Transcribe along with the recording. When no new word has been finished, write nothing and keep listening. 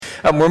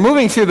We're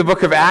moving through the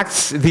book of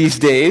Acts these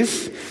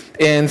days,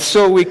 and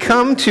so we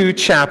come to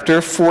chapter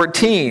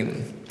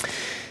 14.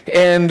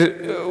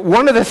 And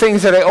one of the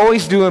things that I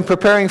always do in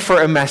preparing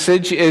for a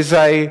message is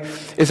I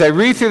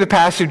read through the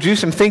passage, do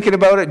some thinking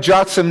about it,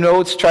 jot some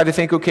notes, try to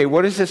think, okay,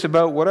 what is this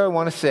about? What do I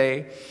want to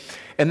say?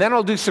 And then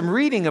I'll do some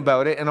reading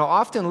about it, and I'll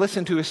often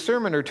listen to a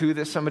sermon or two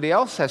that somebody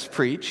else has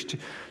preached,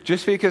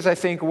 just because I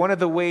think one of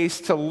the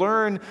ways to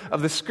learn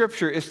of the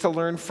Scripture is to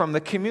learn from the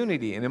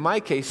community, and in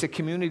my case, a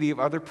community of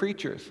other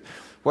preachers.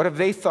 What have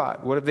they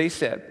thought? What have they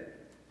said?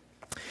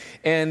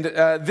 And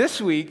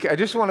this week, I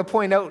just want to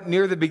point out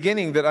near the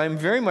beginning that I'm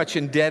very much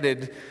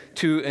indebted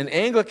to an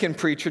Anglican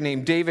preacher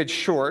named David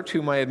Short,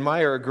 whom I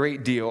admire a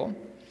great deal,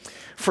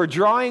 for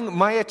drawing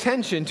my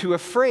attention to a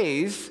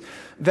phrase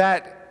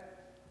that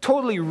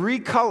totally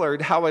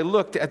recolored how I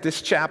looked at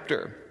this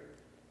chapter.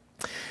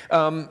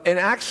 In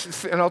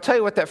Acts, and I'll tell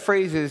you what that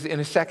phrase is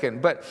in a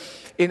second, but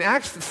in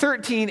Acts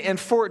 13 and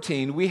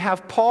 14, we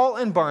have Paul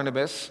and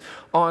Barnabas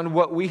on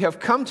what we have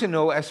come to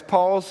know as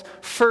Paul's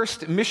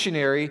first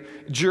missionary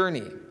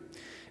journey.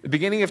 At the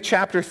beginning of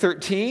chapter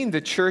 13,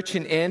 the church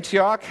in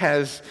Antioch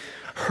has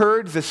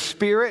heard the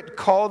Spirit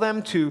call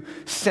them to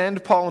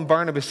send Paul and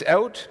Barnabas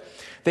out.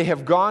 They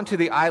have gone to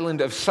the island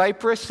of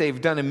Cyprus.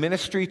 They've done a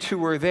ministry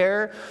tour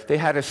there. They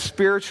had a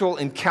spiritual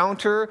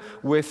encounter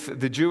with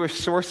the Jewish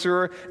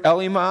sorcerer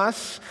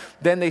Elymas.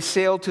 Then they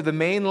sailed to the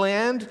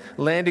mainland,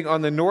 landing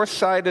on the north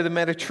side of the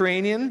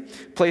Mediterranean,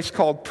 a place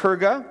called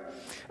Perga.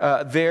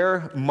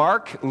 There,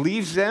 Mark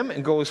leaves them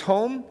and goes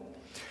home.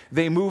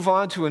 They move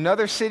on to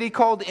another city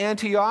called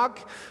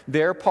Antioch.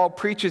 There, Paul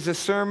preaches a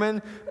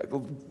sermon.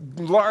 A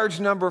large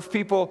number of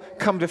people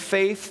come to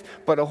faith,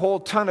 but a whole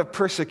ton of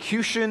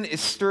persecution is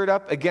stirred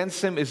up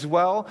against them as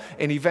well,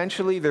 and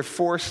eventually they're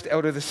forced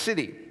out of the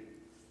city.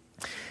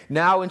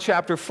 Now in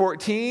chapter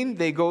 14,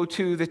 they go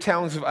to the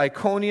towns of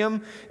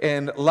Iconium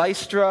and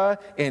Lystra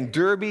and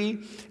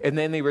Derbe, and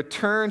then they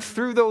return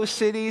through those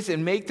cities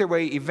and make their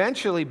way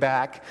eventually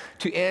back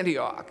to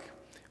Antioch,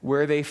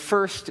 where they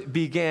first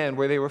began,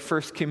 where they were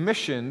first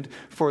commissioned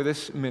for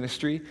this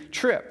ministry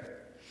trip.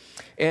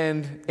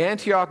 And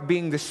Antioch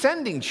being the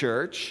sending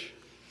church,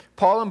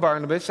 Paul and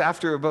Barnabas,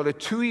 after about a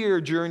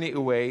 2-year journey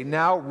away,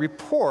 now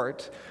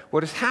report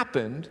what has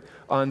happened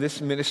on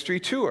this ministry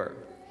tour.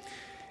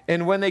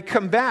 And when they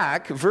come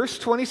back, verse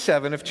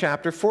 27 of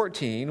chapter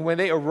 14, when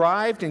they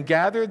arrived and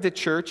gathered the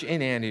church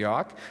in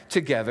Antioch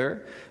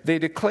together, they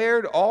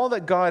declared all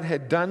that God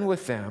had done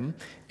with them,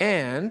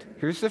 and,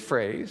 here's the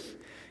phrase,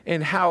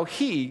 and how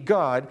he,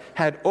 God,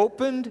 had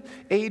opened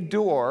a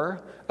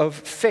door of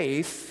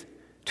faith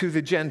to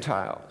the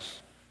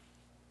Gentiles.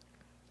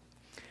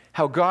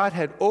 How God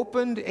had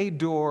opened a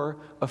door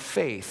of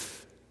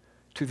faith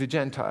to the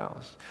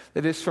Gentiles.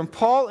 That is, from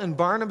Paul and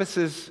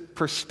Barnabas'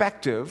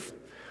 perspective,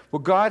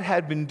 what God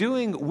had been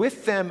doing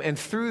with them and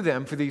through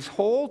them for these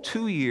whole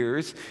 2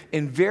 years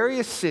in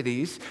various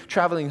cities,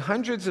 traveling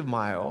hundreds of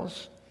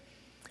miles,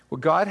 what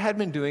God had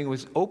been doing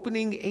was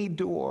opening a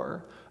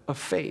door of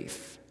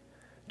faith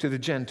to the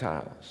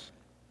Gentiles.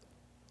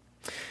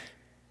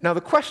 Now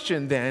the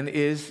question then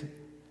is,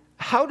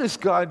 how does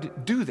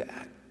God do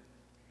that?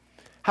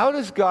 How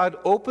does God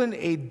open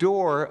a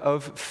door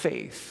of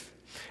faith?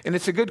 And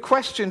it's a good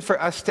question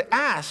for us to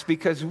ask,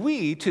 because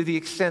we, to the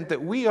extent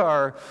that we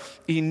are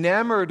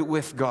enamored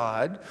with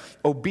God,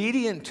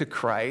 obedient to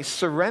Christ,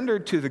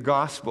 surrendered to the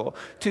gospel,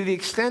 to the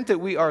extent that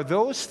we are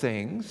those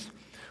things,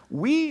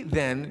 we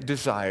then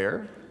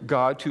desire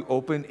God to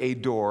open a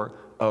door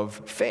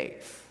of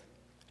faith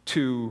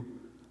to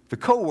the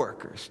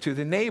co-workers, to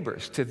the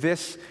neighbors, to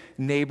this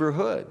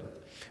neighborhood.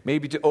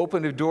 Maybe to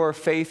open a door of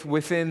faith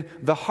within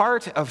the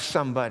heart of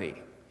somebody.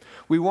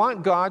 We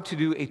want God to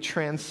do a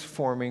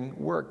transforming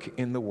work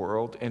in the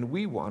world, and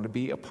we want to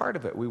be a part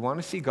of it. We want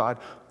to see God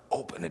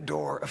open a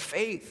door of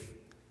faith.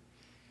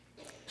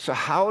 So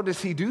how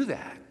does he do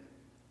that?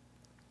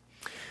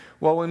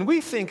 Well, when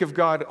we think of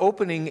God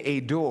opening a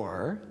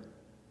door,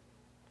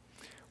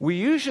 we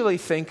usually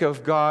think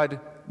of God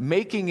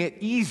making it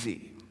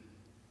easy,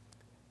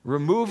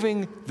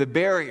 removing the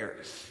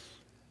barriers.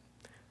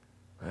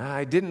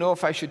 I didn't know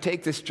if I should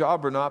take this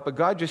job or not, but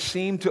God just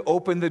seemed to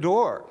open the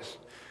doors,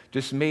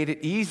 just made it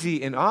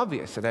easy and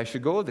obvious that I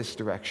should go this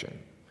direction.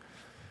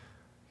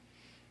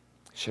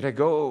 Should I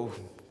go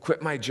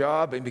quit my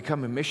job and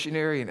become a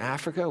missionary in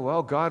Africa?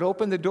 Well, God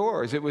opened the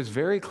doors. It was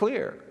very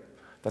clear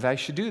that I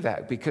should do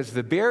that because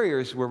the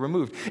barriers were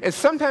removed. And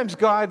sometimes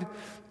God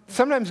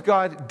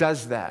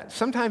does that.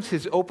 Sometimes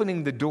his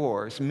opening the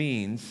doors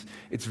means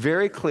it's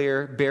very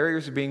clear,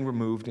 barriers are being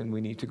removed, and we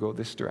need to go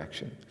this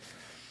direction.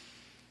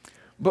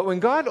 But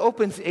when God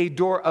opens a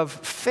door of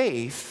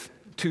faith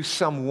to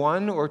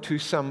someone or to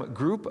some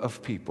group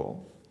of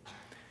people,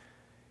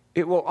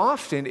 it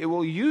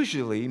will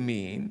usually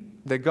mean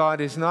that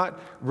God is not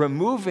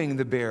removing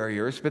the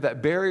barriers, but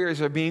that barriers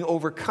are being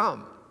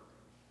overcome.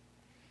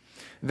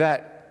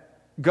 That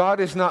God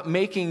is not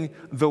making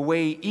the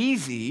way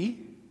easy,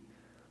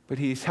 but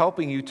he's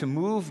helping you to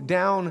move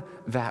down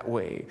that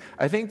way.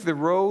 I think the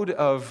road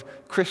of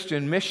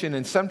Christian mission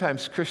and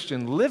sometimes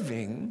Christian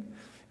living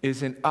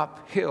is an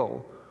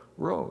uphill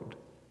road.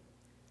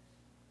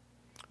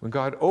 When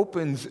God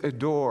opens a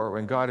door,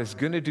 when God is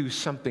going to do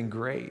something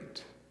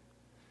great,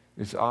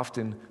 it's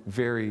often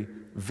very,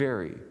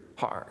 very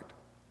hard.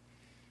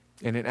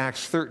 And in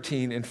Acts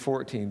 13 and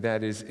 14,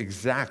 that is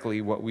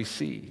exactly what we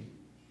see.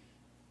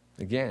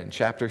 Again,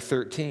 chapter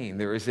 13,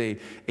 there is a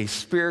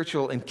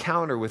spiritual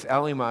encounter with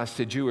Elymas,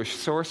 the Jewish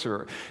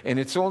sorcerer. And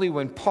it's only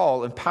when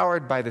Paul,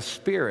 empowered by the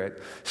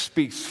Spirit,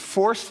 speaks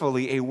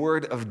forcefully a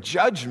word of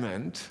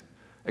judgment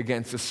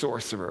against the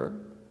sorcerer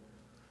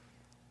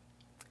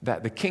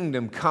that the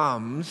kingdom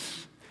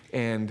comes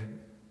and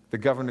the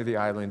governor of the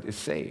island is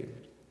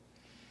saved.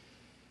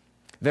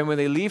 Then when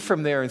they leave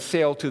from there and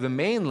sail to the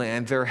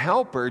mainland, their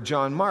helper,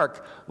 John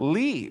Mark,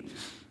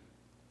 leaves.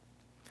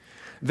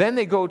 Then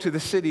they go to the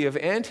city of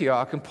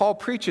Antioch, and Paul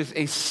preaches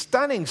a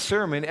stunning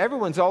sermon.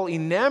 Everyone's all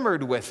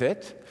enamored with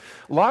it.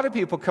 A lot of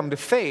people come to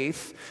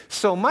faith,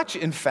 so much,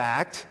 in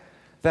fact,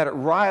 that it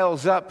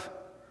riles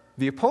up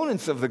the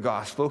opponents of the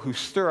gospel who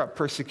stir up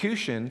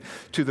persecution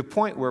to the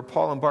point where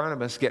Paul and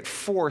Barnabas get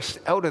forced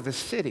out of the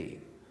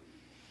city.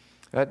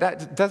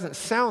 That doesn't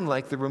sound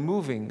like the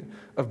removing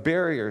of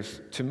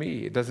barriers to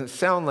me. It doesn't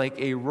sound like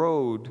a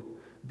road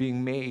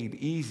being made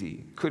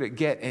easy. Could it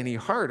get any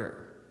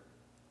harder?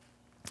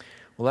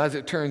 Well, as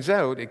it turns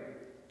out, it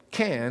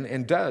can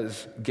and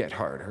does get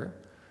harder.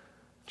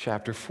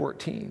 Chapter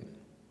 14.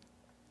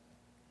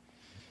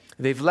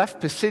 They've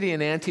left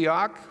Pisidian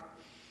Antioch.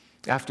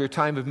 After a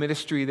time of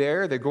ministry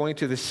there, they're going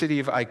to the city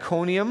of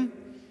Iconium,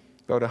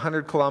 about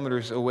 100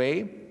 kilometers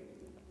away.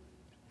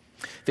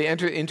 They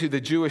enter into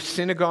the Jewish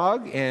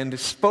synagogue and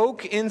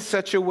spoke in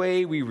such a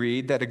way, we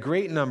read, that a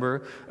great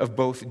number of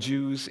both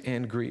Jews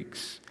and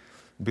Greeks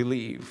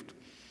believed.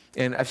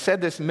 And I've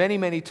said this many,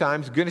 many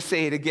times, going to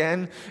say it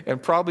again,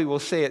 and probably will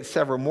say it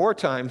several more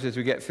times as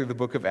we get through the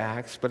book of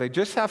Acts, but I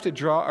just have to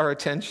draw our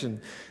attention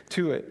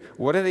to it.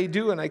 What do they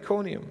do in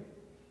Iconium?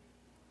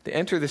 They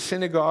enter the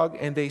synagogue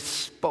and they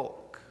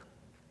spoke.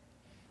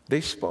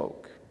 They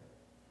spoke.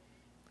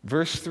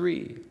 Verse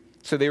 3,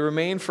 so they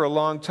remained for a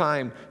long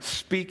time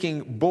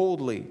speaking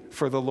boldly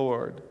for the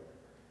Lord.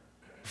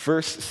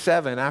 Verse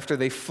 7, after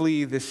they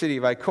flee the city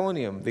of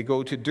Iconium, they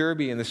go to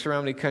Derbe and the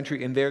surrounding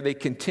country, and there they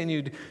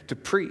continued to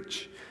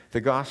preach the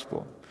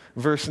gospel.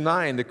 Verse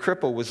 9, the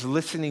cripple was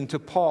listening to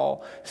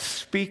Paul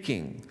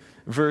speaking.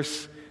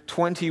 Verse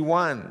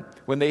 21,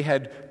 when they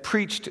had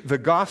preached the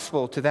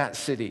gospel to that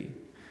city.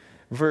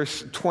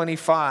 Verse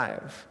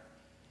 25,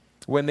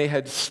 when they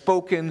had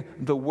spoken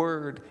the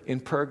word in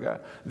Perga.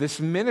 This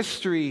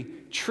ministry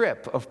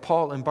trip of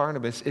Paul and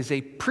Barnabas is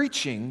a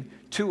preaching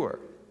tour.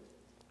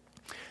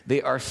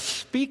 They are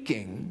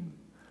speaking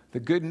the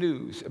good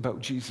news about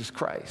Jesus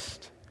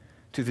Christ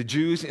to the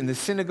Jews in the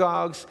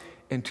synagogues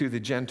and to the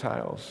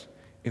Gentiles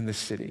in the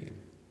city.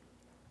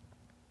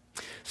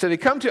 So they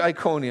come to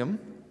Iconium,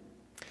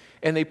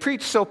 and they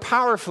preach so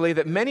powerfully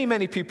that many,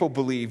 many people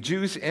believe,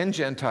 Jews and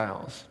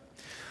Gentiles.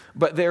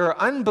 But there are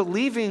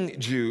unbelieving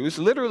Jews,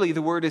 literally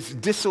the word is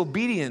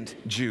disobedient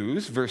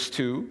Jews, verse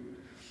 2,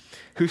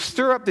 who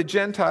stir up the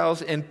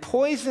Gentiles and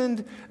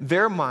poison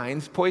the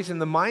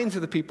minds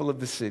of the people of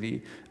the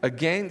city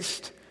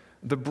against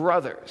the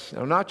brothers.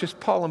 Now, not just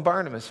Paul and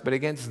Barnabas, but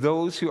against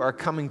those who are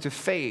coming to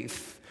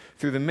faith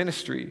through the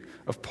ministry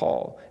of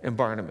Paul and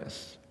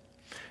Barnabas.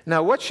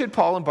 Now, what should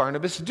Paul and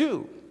Barnabas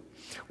do?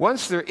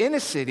 Once they're in a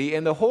city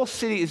and the whole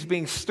city is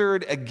being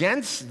stirred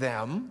against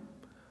them,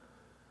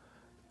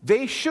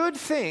 they should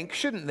think,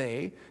 shouldn't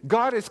they,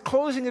 God is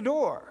closing a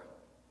door.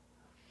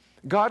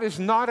 God is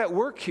not at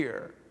work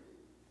here.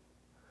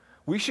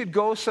 We should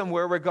go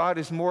somewhere where God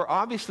is more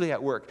obviously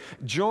at work.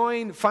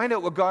 Find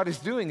out what God is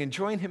doing and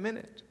join him in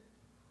it.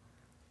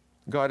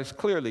 God has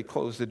clearly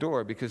closed the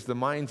door because the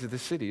minds of the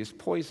city is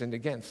poisoned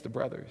against the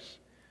brothers.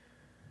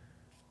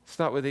 It's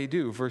not what they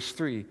do. Verse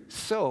 3,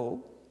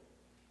 so,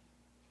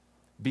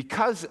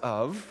 because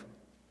of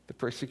the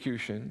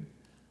persecution,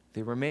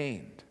 they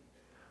remained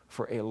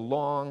for a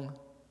long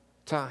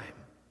time,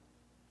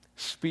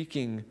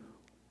 speaking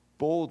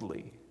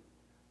boldly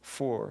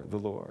for the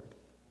Lord.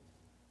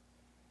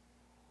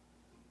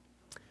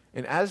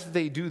 And as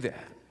they do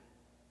that,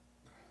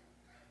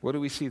 what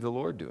do we see the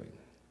Lord doing?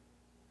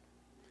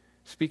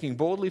 Speaking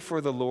boldly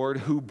for the Lord,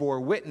 who bore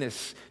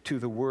witness to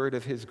the word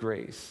of his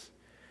grace,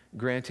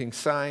 granting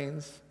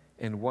signs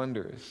and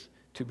wonders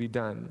to be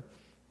done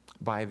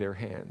by their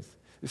hands.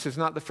 This is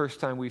not the first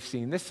time we've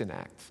seen this in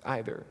Acts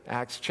either.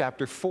 Acts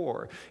chapter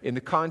 4, in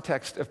the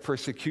context of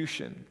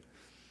persecution,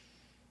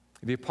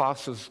 the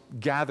apostles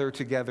gather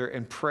together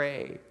and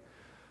pray,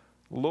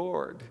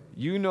 Lord,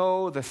 you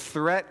know the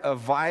threat of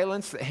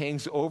violence that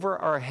hangs over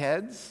our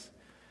heads.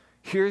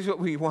 Here's what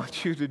we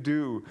want you to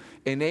do.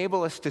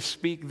 Enable us to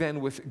speak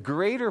then with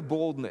greater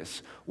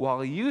boldness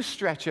while you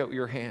stretch out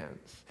your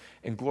hands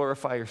and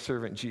glorify your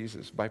servant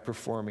Jesus by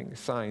performing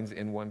signs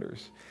and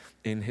wonders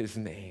in his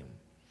name.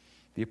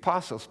 The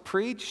apostles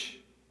preach.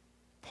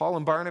 Paul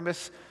and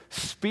Barnabas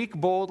speak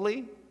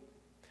boldly.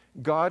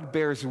 God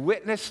bears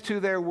witness to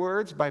their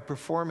words by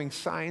performing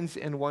signs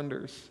and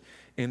wonders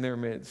in their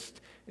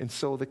midst. And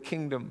so the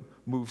kingdom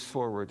moves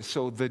forward.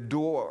 So the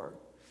door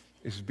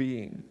is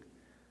being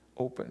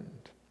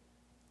opened.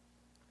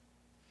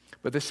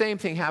 But the same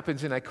thing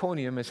happens in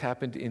Iconium as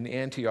happened in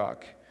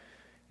Antioch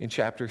in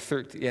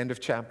the end of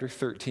chapter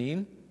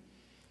 13.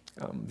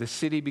 The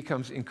city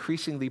becomes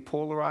increasingly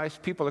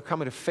polarized. People are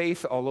coming to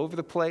faith all over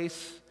the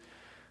place.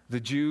 The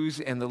Jews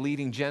and the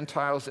leading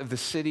Gentiles of the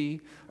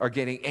city are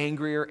getting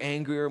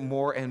angrier,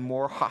 more and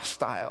more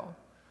hostile,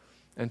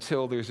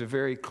 until there's a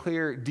very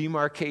clear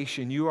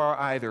demarcation. You are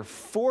either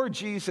for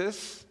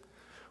Jesus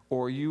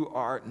or you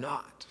are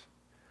not.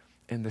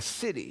 And the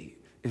city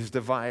is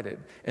divided.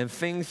 And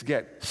things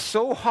get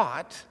so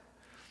hot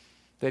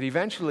that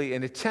eventually a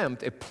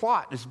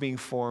plot is being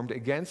formed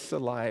against the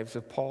lives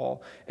of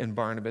Paul and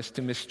Barnabas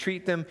to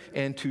mistreat them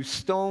and to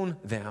stone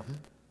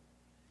them.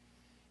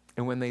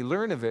 And when they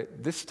learn of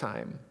it, this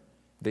time,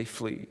 they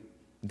flee,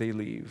 they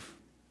leave.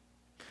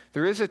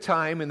 There is a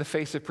time in the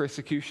face of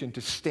persecution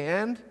to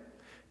stand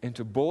and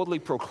to boldly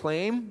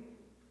proclaim.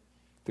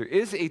 There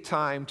is a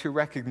time to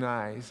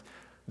recognize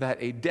that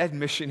a dead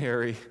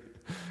missionary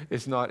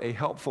is not a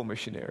helpful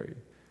missionary,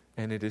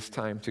 and it is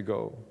time to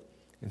go.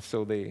 And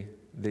so they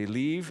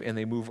leave and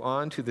they move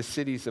on to the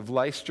cities of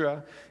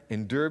Lystra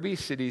and Derbe,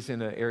 cities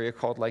in an area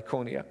called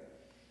Lycaonia,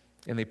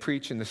 and they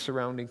preach in the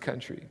surrounding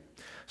country.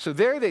 So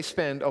there they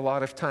spend a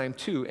lot of time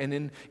too.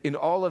 And in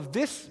all of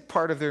this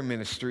part of their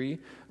ministry,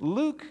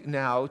 Luke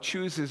now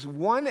chooses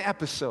one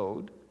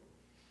episode,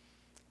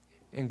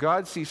 and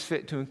God sees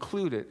fit to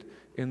include it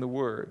in the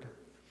Word.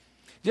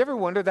 Do you ever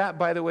wonder that,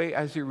 by the way,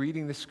 as you're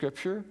reading the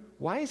Scripture?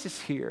 Why is this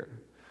here?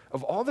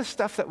 Of all the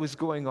stuff that was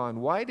going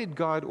on, why did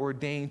God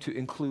ordain to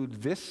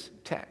include this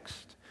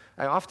text?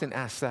 I often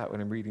ask that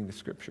when I'm reading the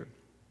Scripture.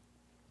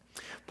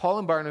 Paul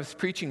and Barnabas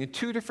preaching in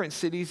 2 different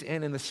cities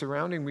and in the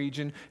surrounding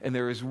region, and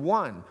there is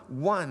one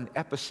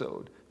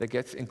episode that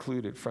gets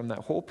included from that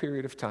whole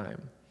period of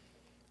time.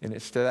 And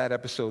it's to that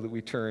episode that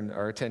we turn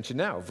our attention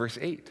now, verse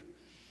 8.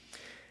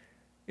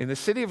 In the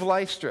city of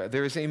Lystra,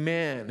 there is a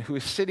man who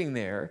is sitting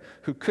there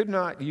who could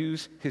not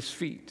use his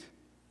feet.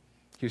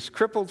 He was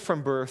crippled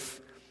from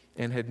birth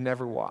and had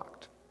never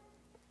walked.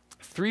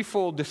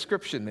 Threefold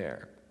description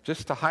there,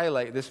 just to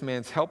highlight this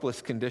man's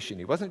helpless condition.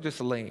 He wasn't just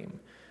lame.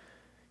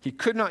 He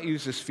could not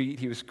use his feet.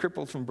 He was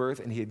crippled from birth,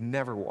 and he had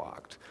never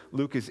walked.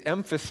 Luke is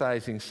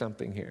emphasizing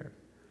something here.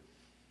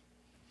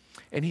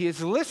 And he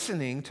is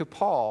listening to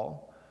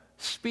Paul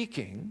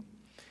speaking,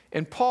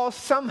 and Paul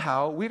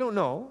somehow, we don't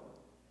know,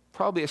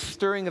 probably a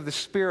stirring of the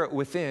Spirit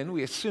within,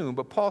 we assume,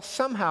 but Paul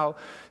somehow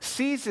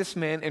sees this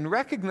man and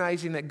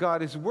recognizing that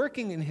God is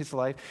working in his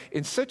life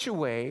in such a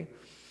way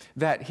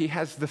that he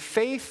has the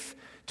faith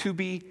to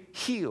be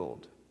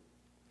healed.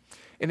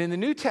 And in the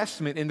New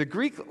Testament, in the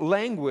Greek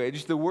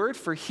language, the word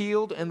for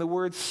healed and the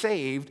word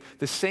saved,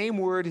 the same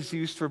word is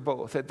used for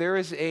both. That there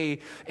is a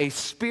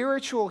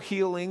spiritual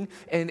healing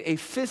and a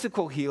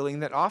physical healing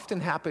that often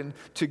happen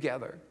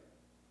together.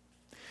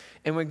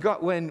 And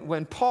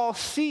when Paul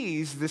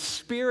sees the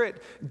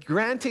Spirit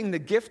granting the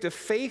gift of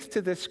faith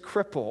to this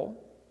cripple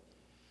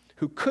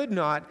who could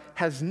not,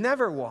 has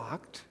never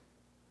walked,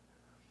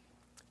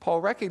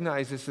 Paul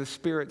recognizes the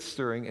Spirit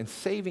stirring and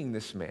saving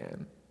this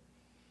man.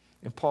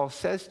 And Paul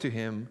says to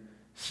him,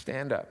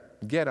 stand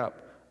up, get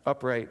up,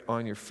 upright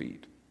on your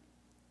feet.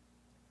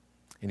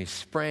 And he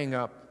sprang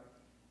up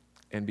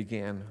and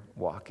began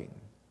walking.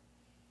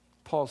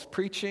 Paul's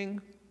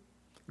preaching.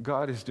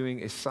 God is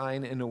doing a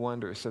sign and a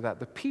wonder so that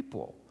the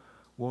people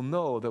will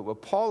know that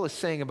what Paul is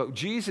saying about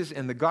Jesus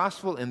and the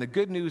gospel and the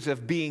good news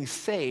of being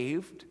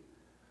saved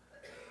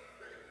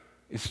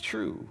is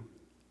true.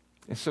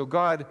 And so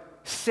God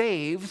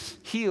saves,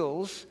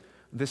 heals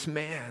this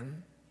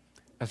man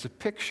as a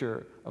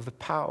picture of the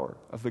power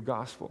of the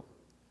gospel.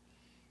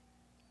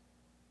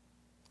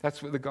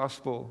 That's what the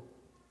gospel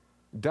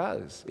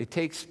does. It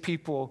takes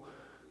people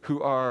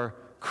who are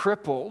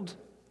crippled.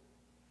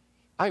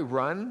 I've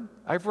run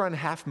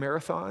half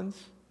marathons.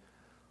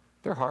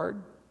 They're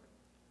hard.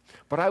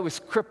 But I was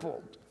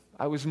crippled.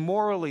 I was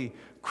morally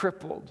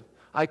crippled.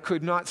 I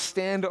could not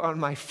stand on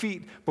my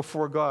feet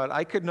before God.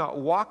 I could not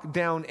walk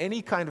down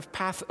any kind of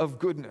path of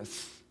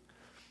goodness.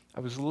 I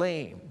was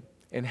lame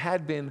and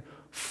had been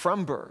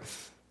from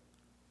birth.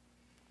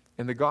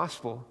 And the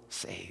gospel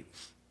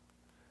saves.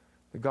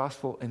 The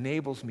gospel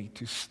enables me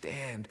to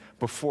stand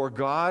before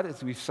God,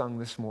 as we've sung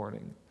this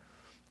morning,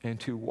 and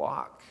to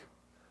walk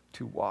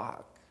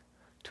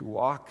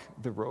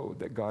the road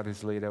that God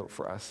has laid out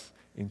for us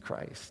in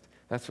Christ.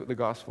 That's what the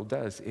gospel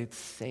does. It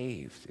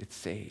saves,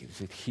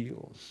 it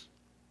heals.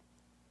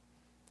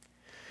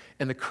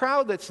 And the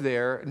crowd that's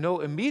there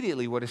know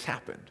immediately what has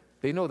happened.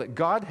 They know that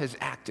God has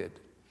acted,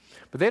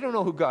 but they don't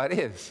know who God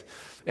is.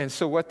 And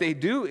so what they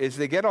do is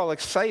they get all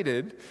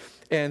excited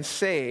and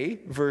say,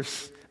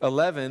 verse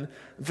 11,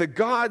 the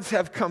gods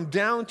have come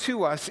down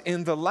to us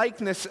in the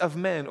likeness of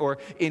men, or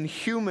in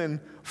human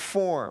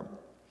form.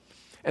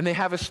 And they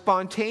have a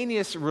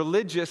spontaneous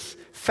religious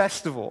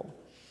festival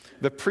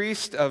the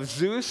priest of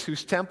Zeus,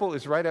 whose temple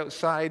is right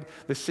outside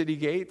the city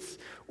gates,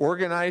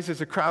 organizes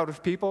a crowd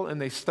of people,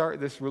 and they start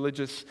this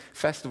religious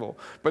festival.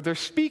 But they're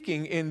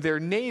speaking in their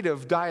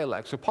native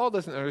dialect, so Paul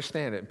doesn't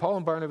understand it. Paul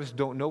and Barnabas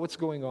don't know what's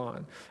going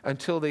on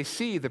until they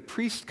see the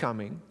priest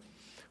coming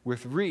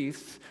with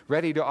wreaths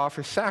ready to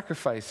offer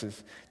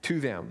sacrifices to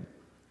them.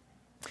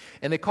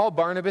 And they call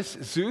Barnabas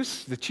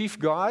Zeus, the chief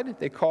god.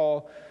 They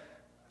call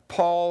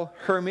Paul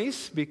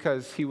Hermes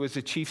because he was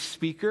the chief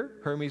speaker.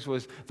 Hermes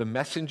was the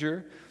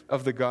messenger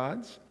of the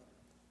gods.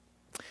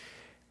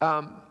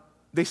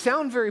 They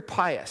sound very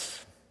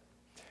pious.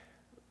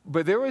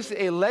 But there was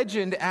a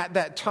legend at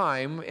that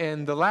time,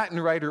 and the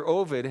Latin writer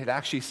Ovid had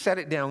actually set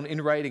it down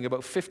in writing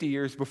about 50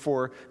 years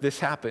before this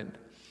happened,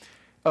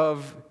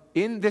 of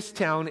in this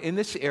town, in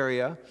this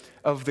area,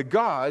 of the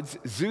gods,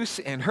 Zeus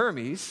and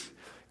Hermes,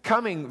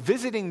 coming,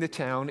 visiting the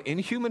town in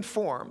human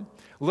form,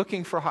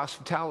 looking for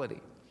hospitality.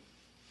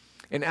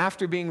 And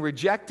after being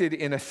rejected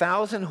in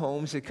 1,000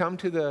 homes, they come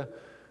to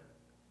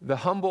the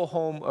humble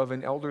home of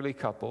an elderly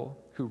couple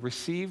who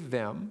receive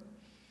them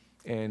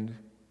and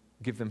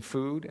give them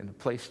food and a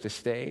place to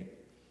stay.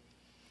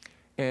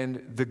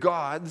 And the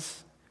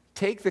gods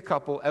take the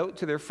couple out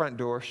to their front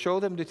door, show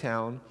them to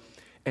town,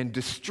 and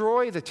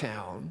destroy the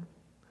town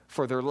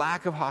for their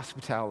lack of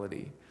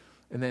hospitality,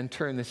 and then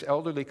turn this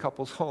elderly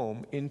couple's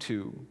home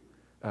into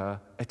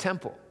a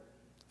temple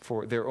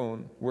for their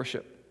own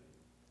worship.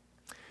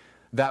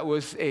 That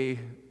was a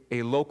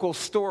local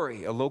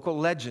story, a local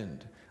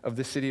legend of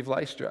the city of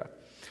Lystra.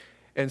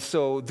 And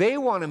so they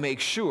want to make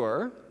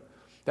sure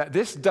that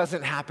this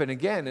doesn't happen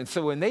again. And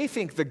so when they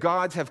think the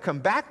gods have come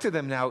back to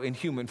them now in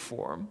human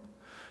form,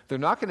 they're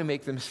not going to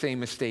make the same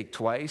mistake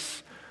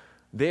twice.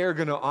 They're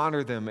going to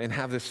honor them and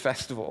have this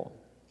festival.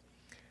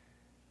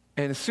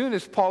 And as soon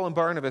as Paul and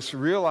Barnabas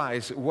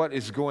realize what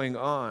is going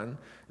on,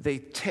 they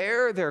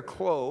tear their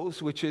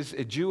clothes, which is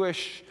a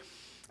Jewish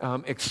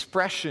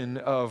expression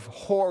of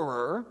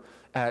horror,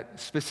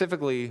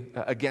 specifically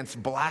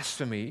against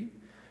blasphemy,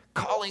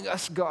 calling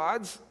us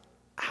gods.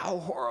 How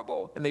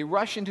horrible. And they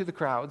rush into the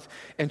crowds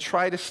and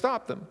try to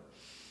stop them.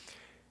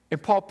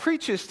 And Paul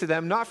preaches to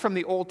them, not from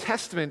the Old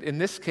Testament in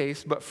this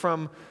case, but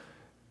from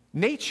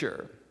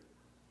nature.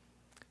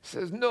 He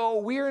says, no,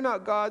 we are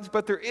not gods,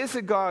 but there is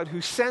a God who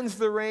sends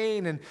the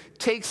rain and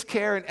takes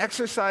care and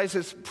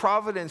exercises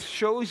providence,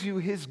 shows you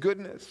his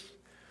goodness.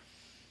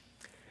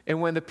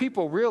 And when the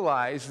people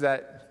realize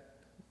that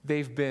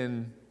they've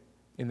been,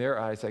 in their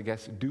eyes, I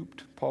guess,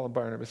 duped, Paul and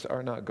Barnabas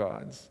are not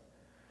gods,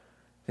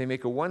 they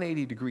make a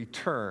 180-degree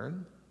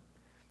turn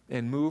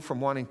and move from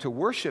wanting to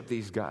worship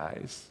these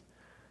guys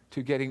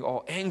to getting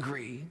all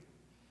angry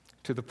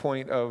to the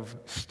point of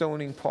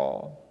stoning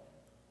Paul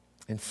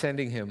and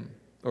sending him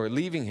or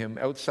leaving him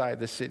outside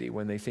the city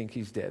when they think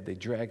he's dead. They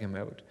drag him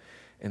out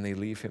and they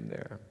leave him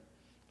there.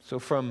 So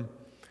from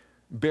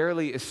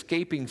barely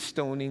escaping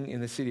stoning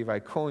in the city of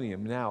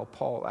Iconium, now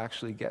Paul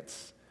actually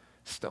gets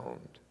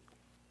stoned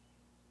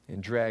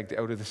and dragged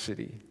out of the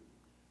city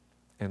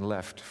and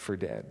left for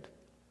dead.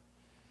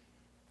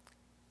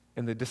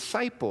 And the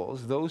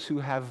disciples, those who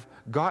have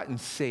gotten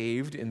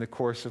saved in the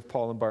course of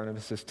Paul and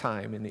Barnabas'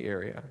 time in the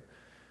area,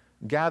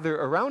 gather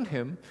around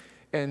him,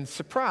 and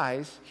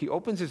surprise, he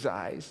opens his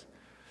eyes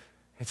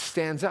and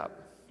stands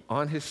up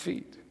on his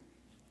feet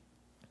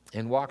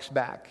and walks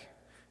back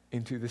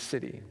into the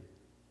city.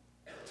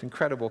 It's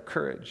incredible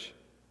courage.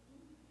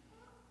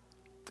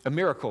 A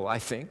miracle, I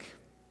think.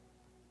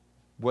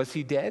 Was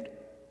he dead?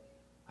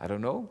 I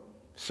don't know.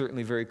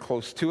 Certainly very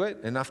close to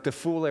it, enough to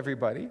fool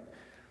everybody.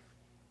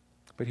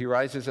 But he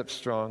rises up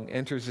strong,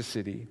 enters the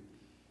city,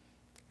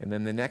 and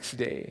then the next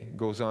day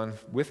goes on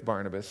with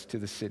Barnabas to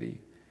the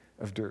city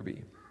of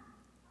Derbe.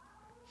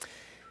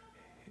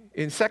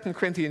 In 2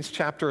 Corinthians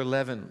chapter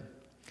 11,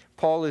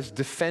 Paul is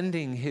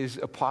defending his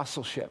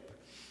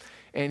apostleship,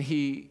 and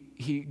he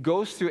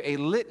goes through a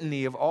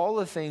litany of all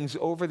the things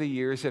over the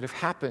years that have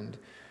happened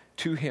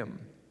to him.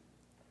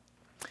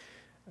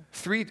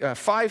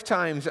 5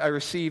 times I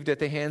received at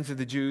the hands of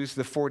the Jews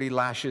the 40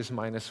 lashes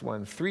minus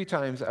 1. 3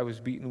 times I was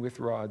beaten with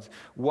rods.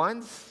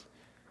 Once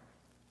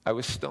I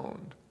was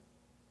stoned.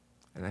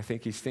 And I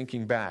think he's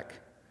thinking back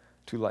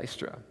to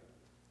Lystra.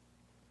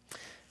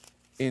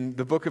 In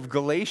the book of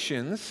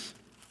Galatians,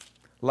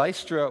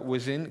 Lystra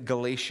was in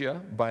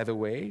Galatia, by the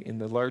way, in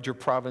the larger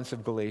province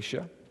of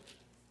Galatia.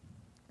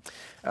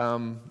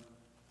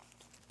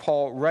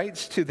 Paul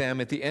writes to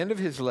them at the end of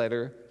his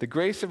letter, the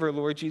grace of our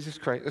Lord Jesus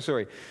Christ,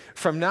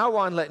 from now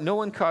on let no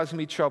one cause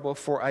me trouble,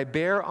 for I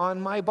bear on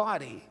my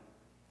body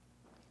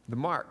the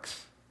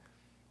marks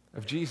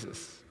of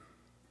Jesus.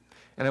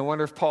 And I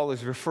wonder if Paul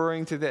is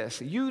referring to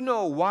this. You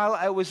know, while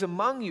I was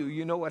among you,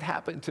 you know what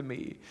happened to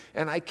me.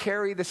 And I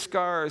carry the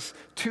scars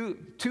to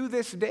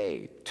this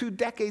day. 2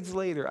 decades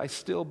later, I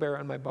still bear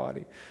on my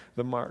body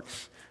the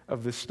marks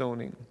of the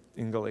stoning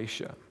in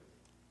Galatia.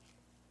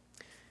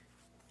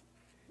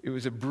 It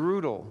was a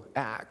brutal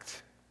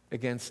act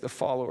against a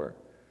follower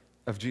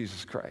of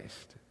Jesus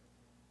Christ.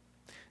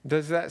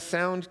 Does that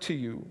sound to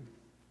you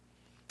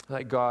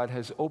like God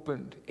has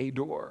opened a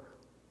door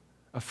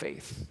of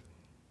faith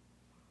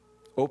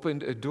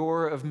opened a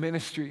door of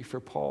ministry for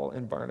Paul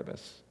and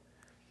Barnabas.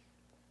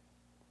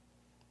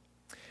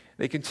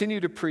 They continue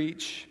to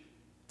preach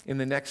in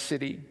the next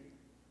city.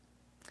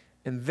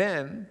 And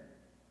then,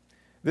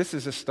 this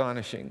is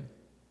astonishing.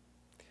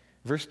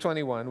 Verse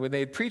 21, when they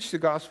had preached the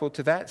gospel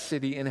to that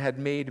city and had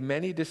made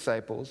many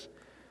disciples,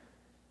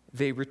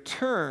 they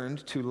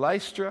returned to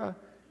Lystra,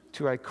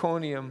 to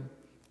Iconium,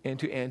 and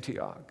to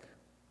Antioch.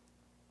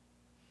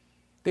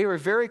 They were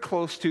very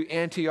close to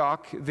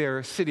Antioch,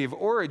 their city of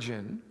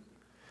origin,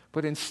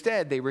 but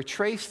instead they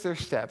retraced their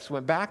steps,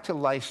 went back to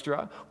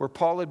Lystra, where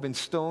Paul had been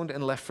stoned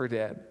and left for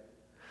dead.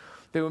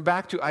 They went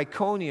back to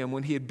Iconium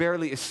when he had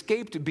barely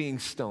escaped being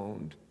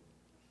stoned,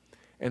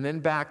 and then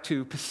back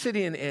to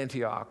Pisidian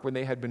Antioch when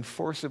they had been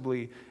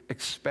forcibly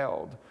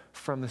expelled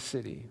from the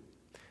city.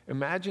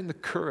 Imagine the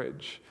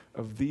courage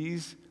of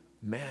these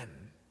men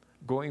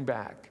going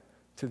back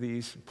to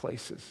these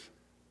places.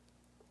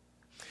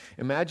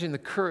 Imagine the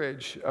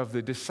courage of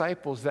the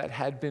disciples that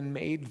had been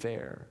made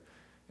there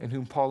and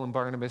whom Paul and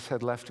Barnabas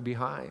had left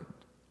behind.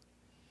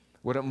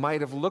 What it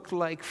might have looked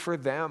like for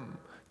them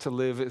to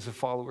live as a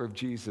follower of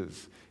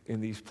Jesus in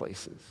these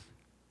places.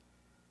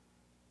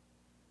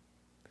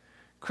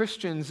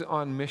 Christians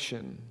on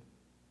mission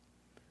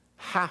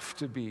have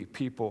to be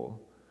people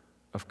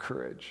of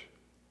courage.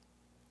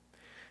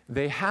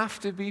 They have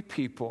to be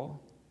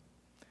people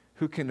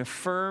who can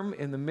affirm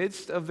in the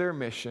midst of their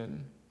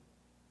mission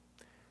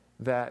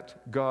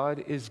that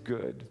God is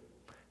good.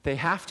 They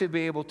have to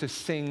be able to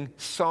sing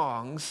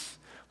songs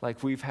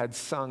like we've had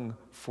sung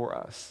for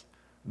us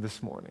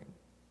this morning.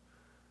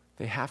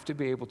 They have to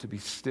be able to be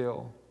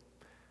still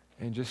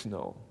and just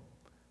know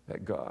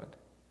that God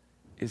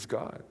is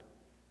God.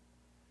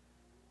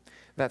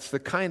 That's the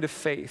kind of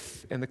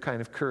faith and the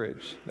kind of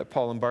courage that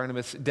Paul and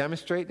Barnabas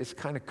demonstrate. It's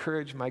the kind of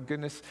courage, my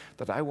goodness,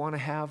 that I want to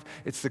have.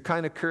 It's the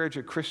kind of courage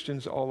that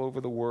Christians all over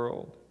the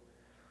world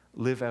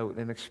live out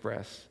and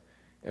express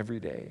every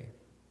day.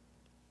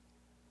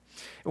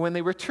 And when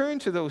they return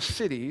to those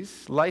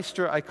cities,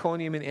 Lystra,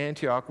 Iconium, and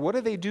Antioch, what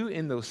do they do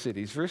in those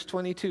cities? Verse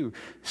 22,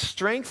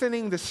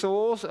 strengthening the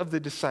souls of the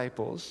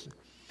disciples,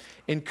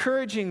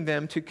 encouraging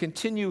them to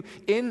continue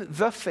in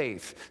the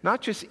faith,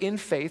 not just in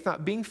faith,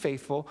 not being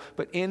faithful,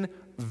 but in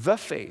the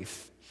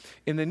faith.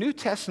 In the New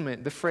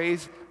Testament, the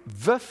phrase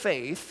the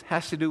faith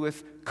has to do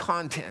with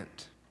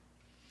content,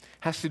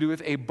 has to do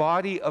with a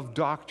body of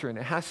doctrine.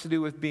 It has to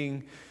do with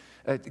being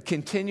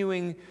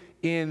continuing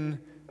in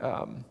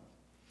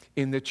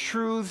the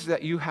truths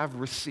that you have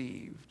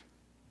received.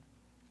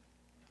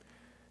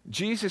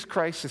 Jesus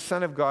Christ, the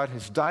Son of God,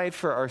 has died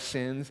for our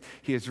sins.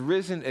 He has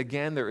risen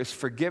again. There is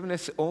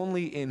forgiveness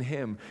only in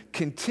Him.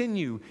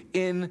 Continue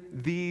in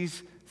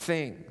these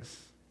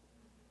things.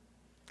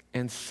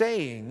 And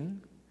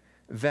saying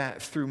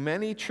that through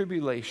many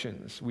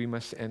tribulations we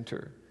must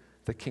enter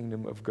the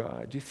kingdom of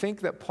God. Do you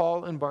think that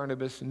Paul and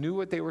Barnabas knew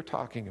what they were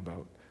talking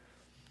about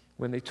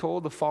when they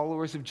told the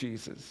followers of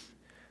Jesus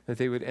that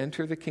they would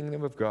enter the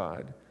kingdom of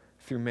God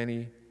through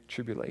many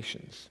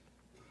tribulations?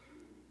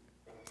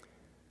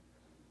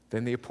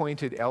 Then they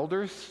appointed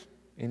elders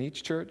in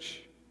each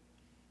church,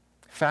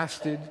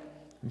 fasted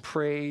and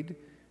prayed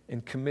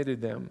and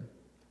committed them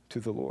to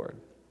the Lord.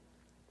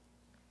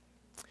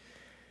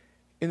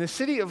 In the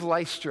city of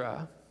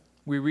Lystra,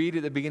 we read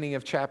at the beginning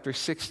of chapter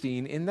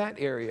 16, in that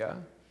area,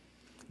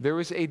 there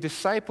was a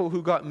disciple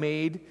who got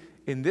made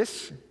in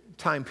this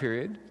time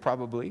period,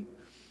 probably,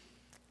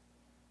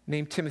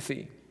 named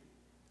Timothy.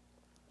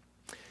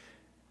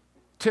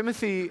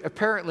 Timothy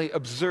apparently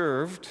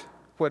observed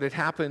what had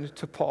happened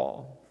to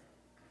Paul.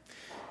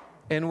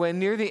 And when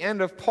near the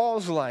end of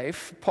Paul's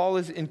life, Paul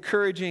is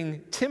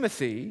encouraging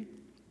Timothy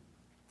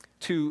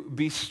to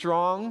be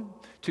strong,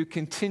 to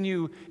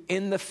continue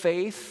in the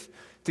faith,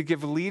 to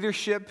give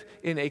leadership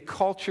in a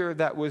culture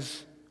that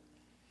was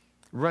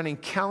running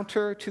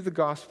counter to the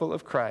gospel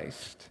of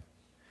Christ.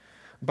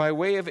 By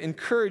way of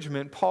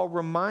encouragement, Paul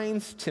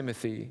reminds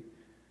Timothy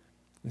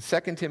in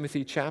 2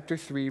 Timothy chapter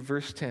 3,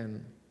 verse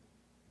 10,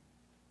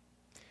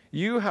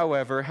 "You,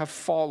 however, have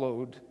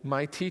followed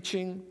my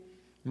teaching,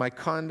 my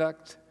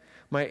conduct,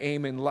 my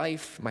aim in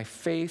life, my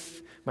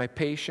faith, my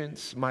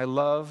patience, my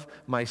love,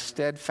 my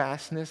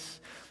steadfastness,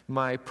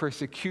 my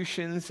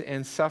persecutions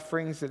and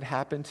sufferings that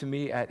happened to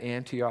me at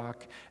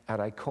Antioch, at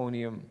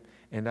Iconium,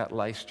 and at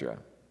Lystra,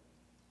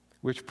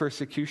 which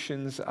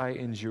persecutions I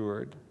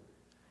endured.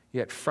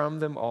 Yet from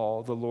them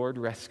all the Lord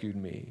rescued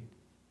me.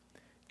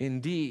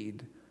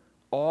 Indeed,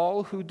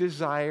 all who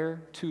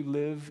desire to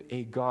live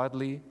a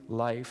godly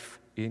life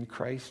in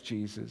Christ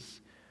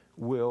Jesus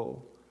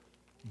will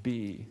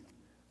be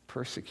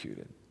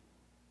persecuted."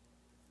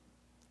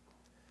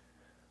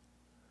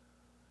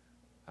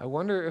 I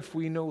wonder if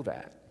we know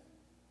that.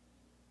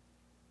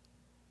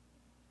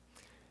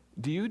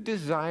 Do you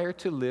desire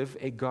to live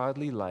a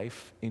godly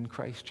life in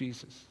Christ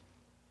Jesus?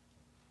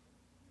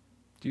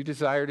 Do you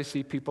desire to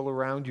see people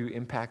around you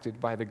impacted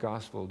by the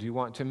gospel? Do you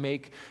want to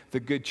make the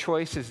good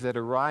choices that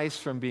arise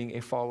from being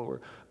a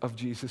follower of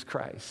Jesus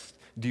Christ?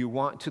 Do you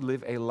want to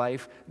live a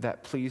life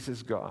that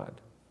pleases God?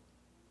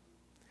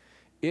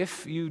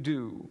 If you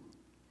do,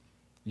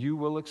 you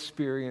will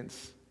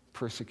experience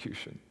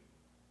persecution.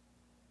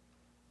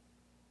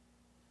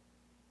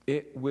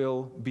 It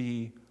will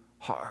be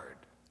hard.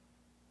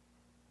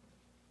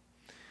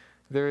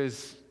 There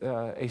is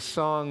a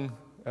song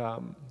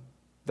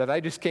that I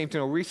just came to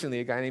know recently,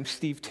 a guy named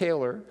Steve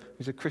Taylor,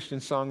 who's a Christian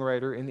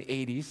songwriter in the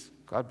 80s.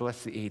 God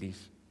bless the 80s.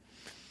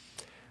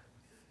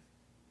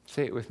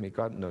 Say it with me.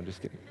 God, no,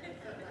 just kidding.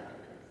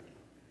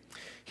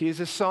 He has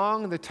a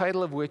song, the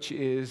title of which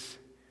is,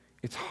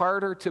 "It's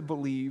Harder to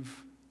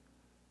Believe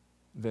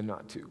Than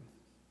Not To."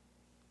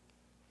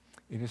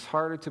 It is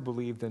harder to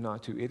believe than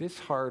not to. It is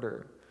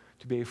harder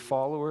to be a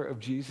follower of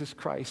Jesus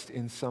Christ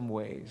in some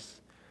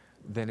ways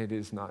than it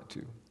is not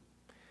to.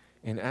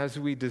 And as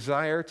we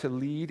desire to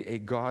lead a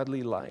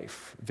godly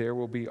life, there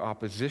will be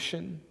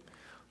opposition.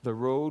 The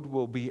road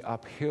will be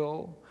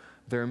uphill.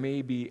 There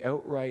may be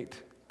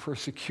outright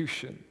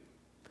persecution.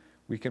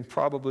 We can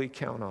probably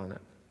count on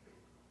it.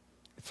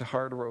 It's a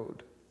hard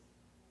road.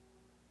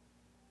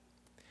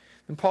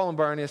 Then Paul and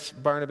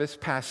Barnabas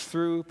pass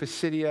through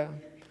Pisidia,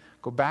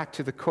 go back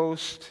to the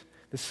coast,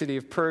 the city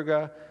of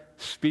Perga,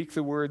 speak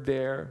the word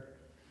there,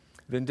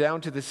 then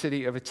down to the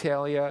city of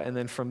Italia, and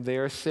then from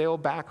there sail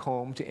back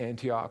home to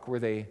Antioch, where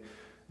they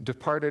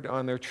departed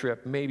on their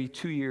trip maybe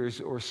 2 years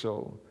or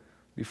so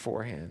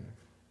beforehand.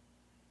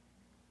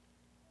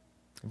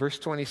 Verse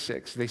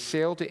 26, they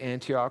sailed to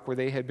Antioch, where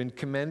they had been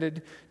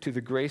commended to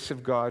the grace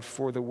of God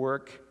for the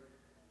work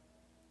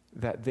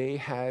that they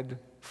had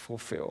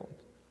fulfilled.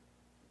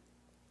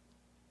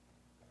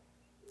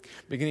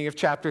 Beginning of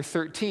chapter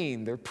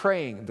 13, they're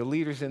praying, the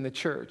leaders in the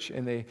church,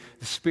 and the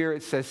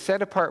Spirit says,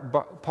 "Set apart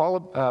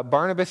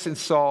Barnabas and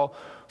Saul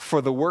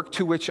for the work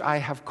to which I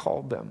have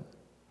called them."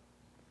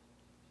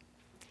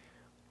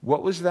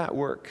 What was that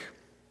work?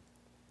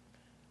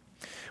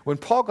 When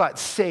Paul got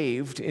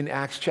saved in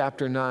Acts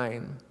chapter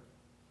 9,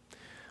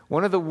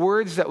 one of the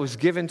words that was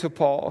given to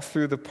Paul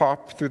through the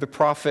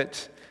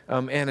prophet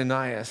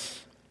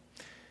Ananias,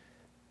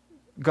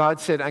 God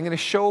said, "I'm going to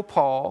show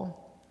Paul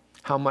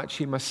how much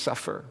he must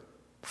suffer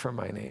for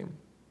my name."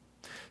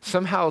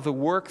 Somehow the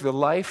work, the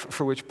life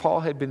for which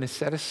Paul had been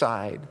set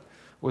aside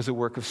was a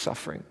work of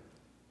suffering,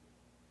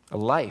 a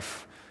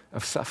life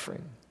of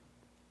suffering.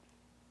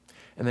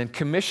 And then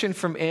commissioned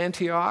from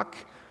Antioch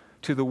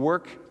to the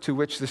work to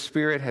which the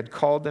Spirit had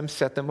called them,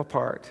 set them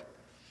apart.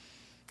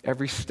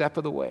 Every step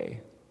of the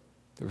way,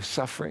 there was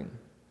suffering,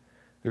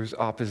 there was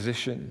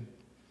opposition,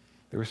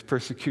 there was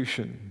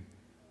persecution,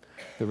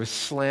 there was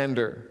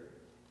slander,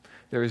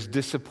 there was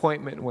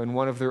disappointment when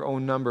one of their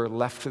own number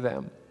left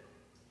them.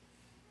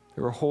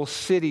 There were whole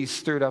cities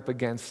stirred up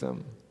against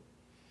them.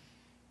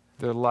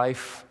 Their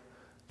lives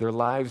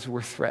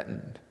were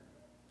threatened.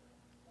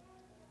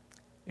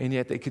 And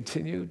yet they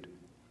continued,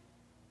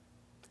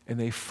 and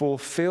they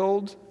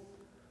fulfilled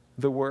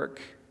the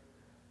work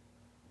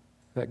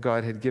that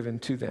God had given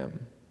to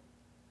them.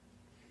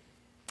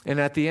 And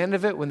at the end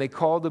of it, when they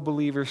called the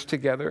believers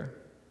together,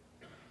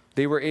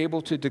 they were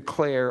able to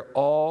declare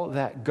all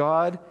that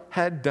God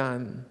had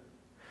done.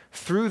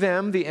 Through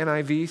them, the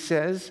NIV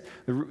says,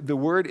 the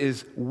word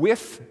is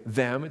with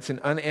them. It's an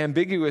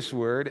unambiguous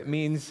word. It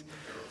means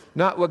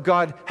not what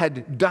God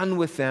had done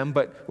with them,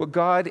 but what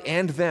God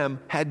and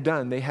them had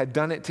done. They had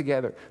done it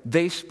together.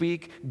 They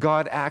speak,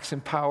 God acts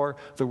in power,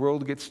 the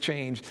world gets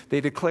changed.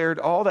 They declared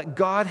all that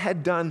God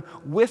had done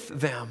with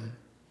them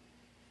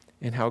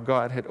and how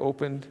God had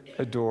opened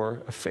a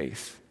door of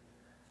faith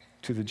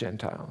to the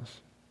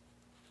Gentiles.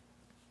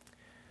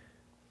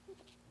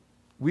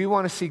 We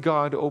want to see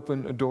God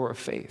open a door of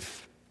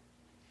faith.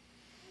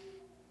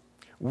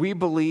 We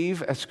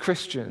believe as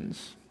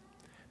Christians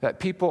that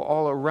people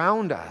all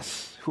around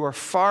us who are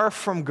far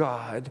from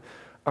God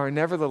are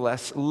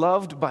nevertheless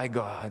loved by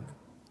God,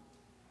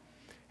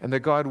 and that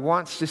God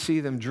wants to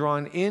see them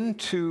drawn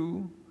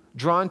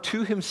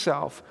to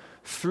Himself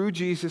through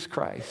Jesus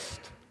Christ.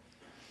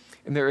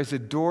 And there is a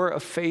door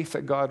of faith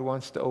that God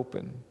wants to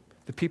open.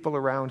 The people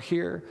around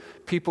here,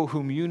 people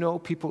whom you know,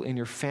 people in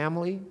your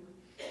family,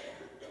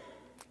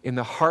 in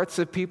the hearts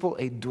of people,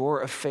 a door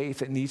of faith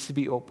that needs to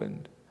be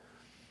opened.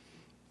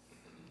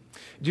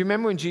 Do you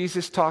remember when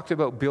Jesus talked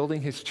about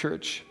building His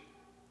church?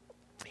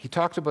 He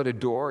talked about a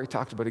door, He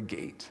talked about a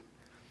gate.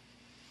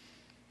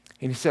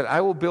 And He said,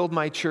 "I will build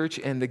my church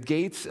and the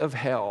gates of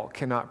hell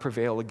cannot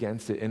prevail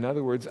against it." In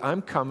other words,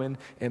 I'm coming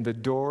and the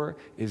door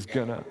is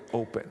going to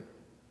open.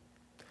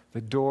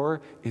 The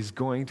door is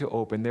going to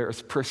open. There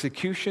is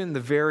persecution.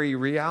 The very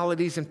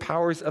realities and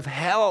powers of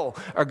hell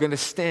are going to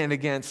stand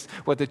against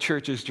what the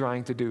church is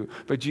trying to do.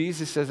 But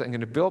Jesus says, "I'm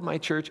going to build my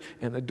church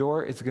and the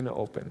door is going to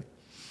open."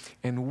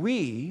 And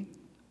we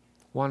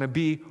want to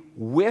be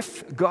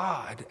with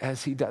God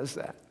as He does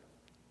that.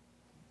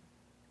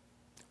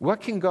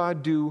 What can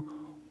God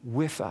do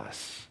with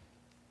us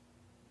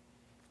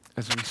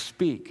as we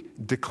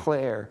speak,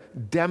 declare,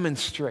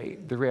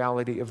 demonstrate the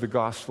reality of the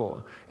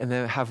gospel, and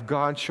then have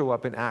God show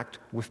up and act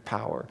with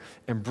power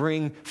and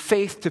bring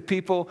faith to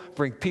people,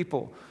 bring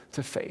people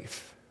to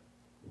faith?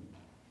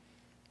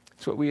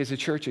 It's what we as a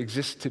church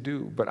exist to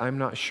do, but I'm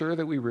not sure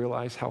that we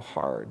realize how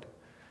hard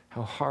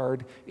how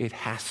hard it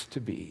has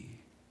to be.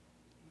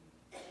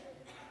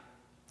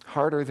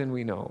 Harder than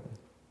we know.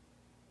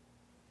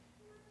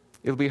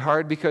 It'll be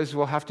hard because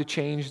we'll have to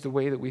change the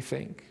way that we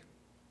think.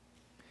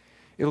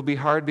 It'll be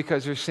hard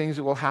because there's things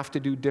that we'll have to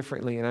do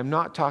differently. And I'm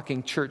not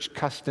talking church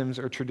customs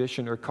or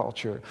tradition or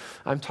culture.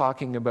 I'm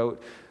talking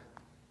about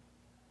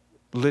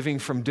living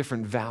from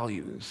different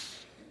values,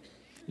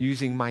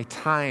 using my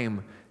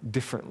time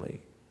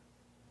differently,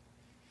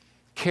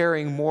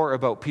 caring more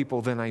about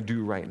people than I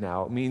do right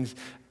now. It means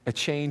a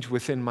change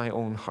within my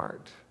own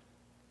heart.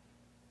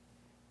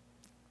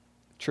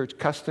 Church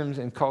customs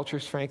and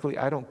cultures, frankly,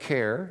 I don't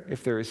care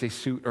if there is a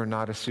suit or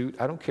not a suit.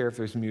 I don't care if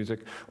there's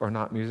music or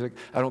not music.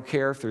 I don't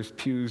care if there's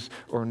pews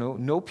or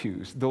no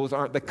pews. Those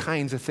aren't the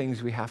kinds of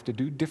things we have to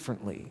do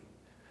differently.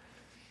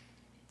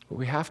 What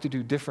we have to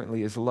do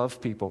differently is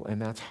love people,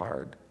 and that's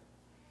hard.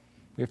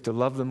 We have to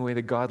love them the way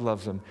that God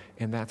loves them,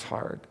 and that's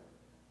hard.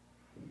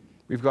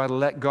 We've got to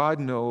let God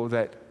know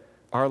that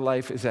our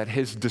life is at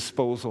His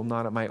disposal,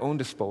 not at my own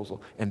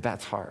disposal, and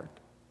that's hard.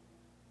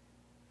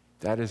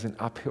 That is an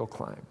uphill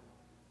climb.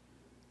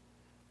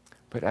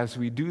 But as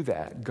we do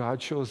that,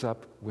 God shows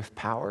up with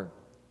power.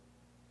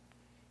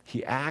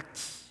 He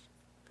acts,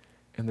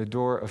 and the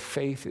door of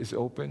faith is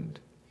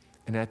opened.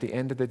 And at the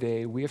end of the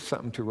day, we have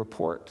something to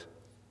report.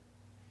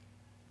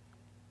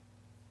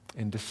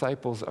 And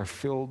disciples are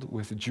filled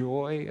with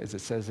joy, as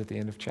it says at the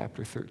end of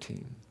chapter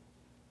 13.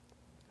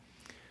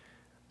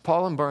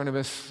 Paul and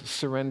Barnabas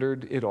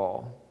surrendered it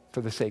all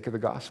for the sake of the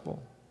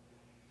gospel.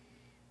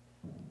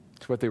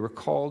 It's what they were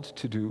called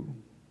to do.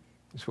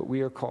 It's what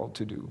we are called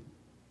to do.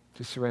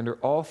 To surrender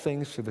all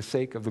things for the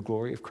sake of the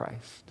glory of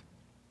Christ.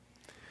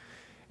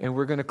 And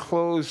we're going to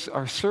close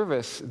our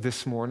service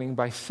this morning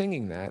by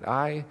singing that,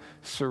 I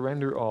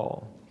surrender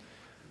all.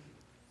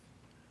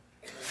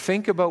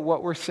 Think about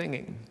what we're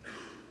singing.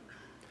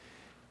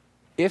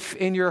 If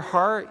in your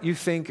heart you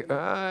think,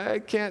 I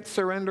can't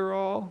surrender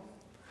all,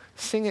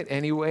 sing it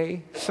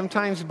anyway.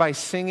 Sometimes by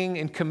singing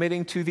and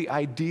committing to the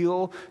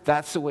ideal,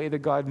 that's the way that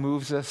God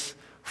moves us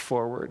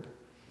forward.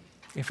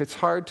 If it's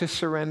hard to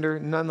surrender,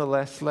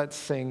 nonetheless, let's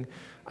sing,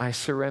 I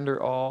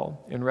surrender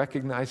all, and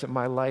recognize that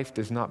my life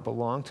does not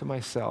belong to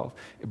myself.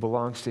 It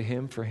belongs to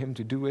Him, for Him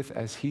to do with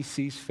as He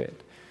sees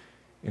fit,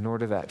 in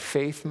order that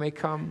faith may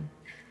come,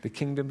 the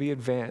kingdom be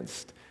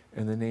advanced,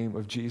 and the name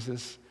of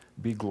Jesus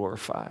be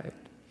glorified.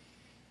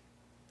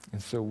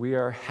 And so we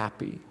are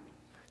happy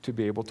to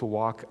be able to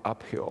walk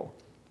uphill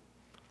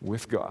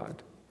with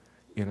God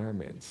in our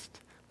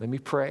midst. Let me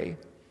pray,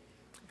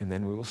 and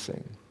then we will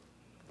sing.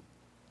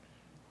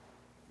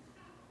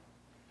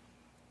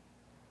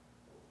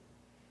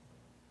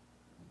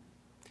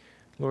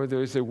 Lord,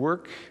 there is a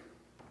work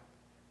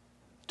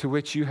to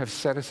which you have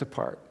set us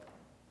apart.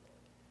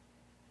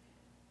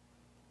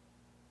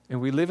 And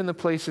we live in the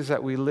places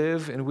that we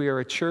live, and we are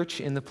a church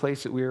in the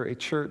place that we are a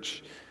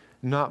church,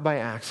 not by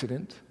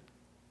accident,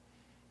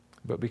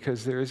 but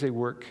because there is a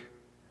work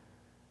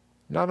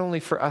not only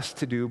for us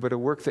to do, but a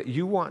work that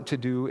you want to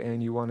do,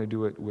 and you want to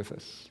do it with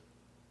us.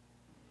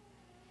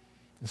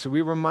 And so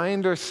we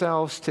remind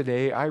ourselves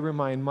today, I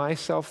remind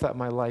myself that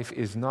my life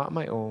is not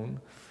my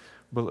own,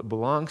 but it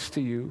belongs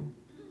to you.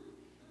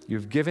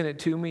 You've given it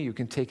to me. You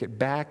can take it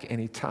back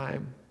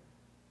anytime.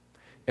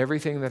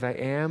 Everything that I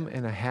am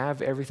and I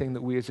have, everything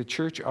that we as a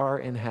church are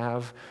and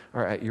have,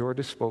 are at your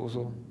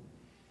disposal.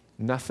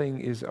 Nothing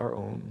is our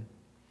own.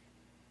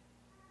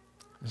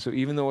 And so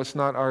even though it's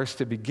not ours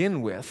to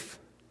begin with,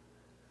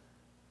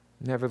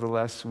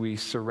 nevertheless, we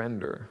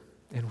surrender.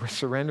 And we're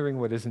surrendering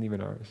what isn't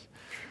even ours.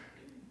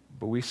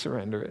 But we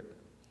surrender it.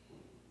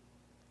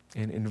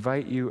 And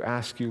invite you,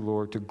 ask you,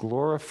 Lord, to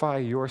glorify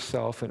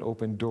yourself and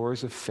open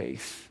doors of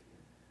faith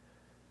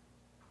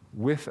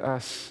with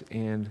us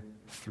and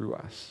through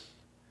us,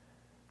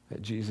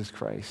 that Jesus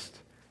Christ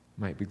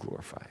might be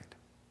glorified.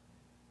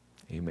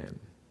 Amen.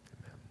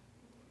 Amen.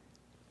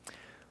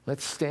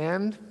 Let's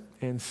stand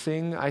and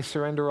sing I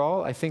Surrender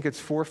All. I think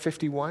it's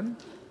 451.